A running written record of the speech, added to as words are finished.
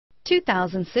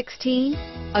2016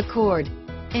 Accord.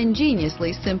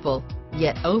 Ingeniously simple,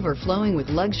 yet overflowing with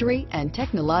luxury and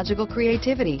technological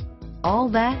creativity. All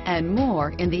that and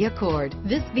more in the Accord.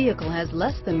 This vehicle has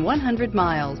less than 100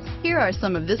 miles. Here are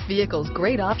some of this vehicle's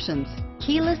great options: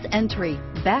 keyless entry,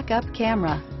 backup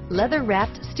camera,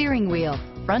 leather-wrapped steering wheel,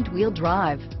 front-wheel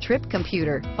drive, trip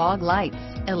computer, fog lights,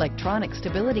 electronic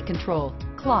stability control,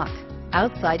 clock,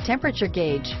 outside temperature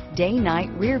gauge, day-night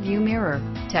rear-view mirror,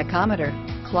 tachometer,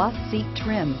 cloth seat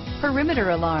trim,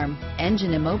 perimeter alarm,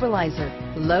 engine immobilizer,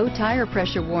 low tire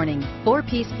pressure warning,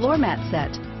 4-piece floor mat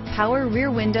set, power rear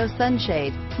window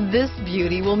sunshade. This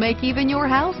beauty will make even your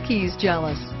house keys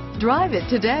jealous. Drive it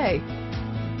today.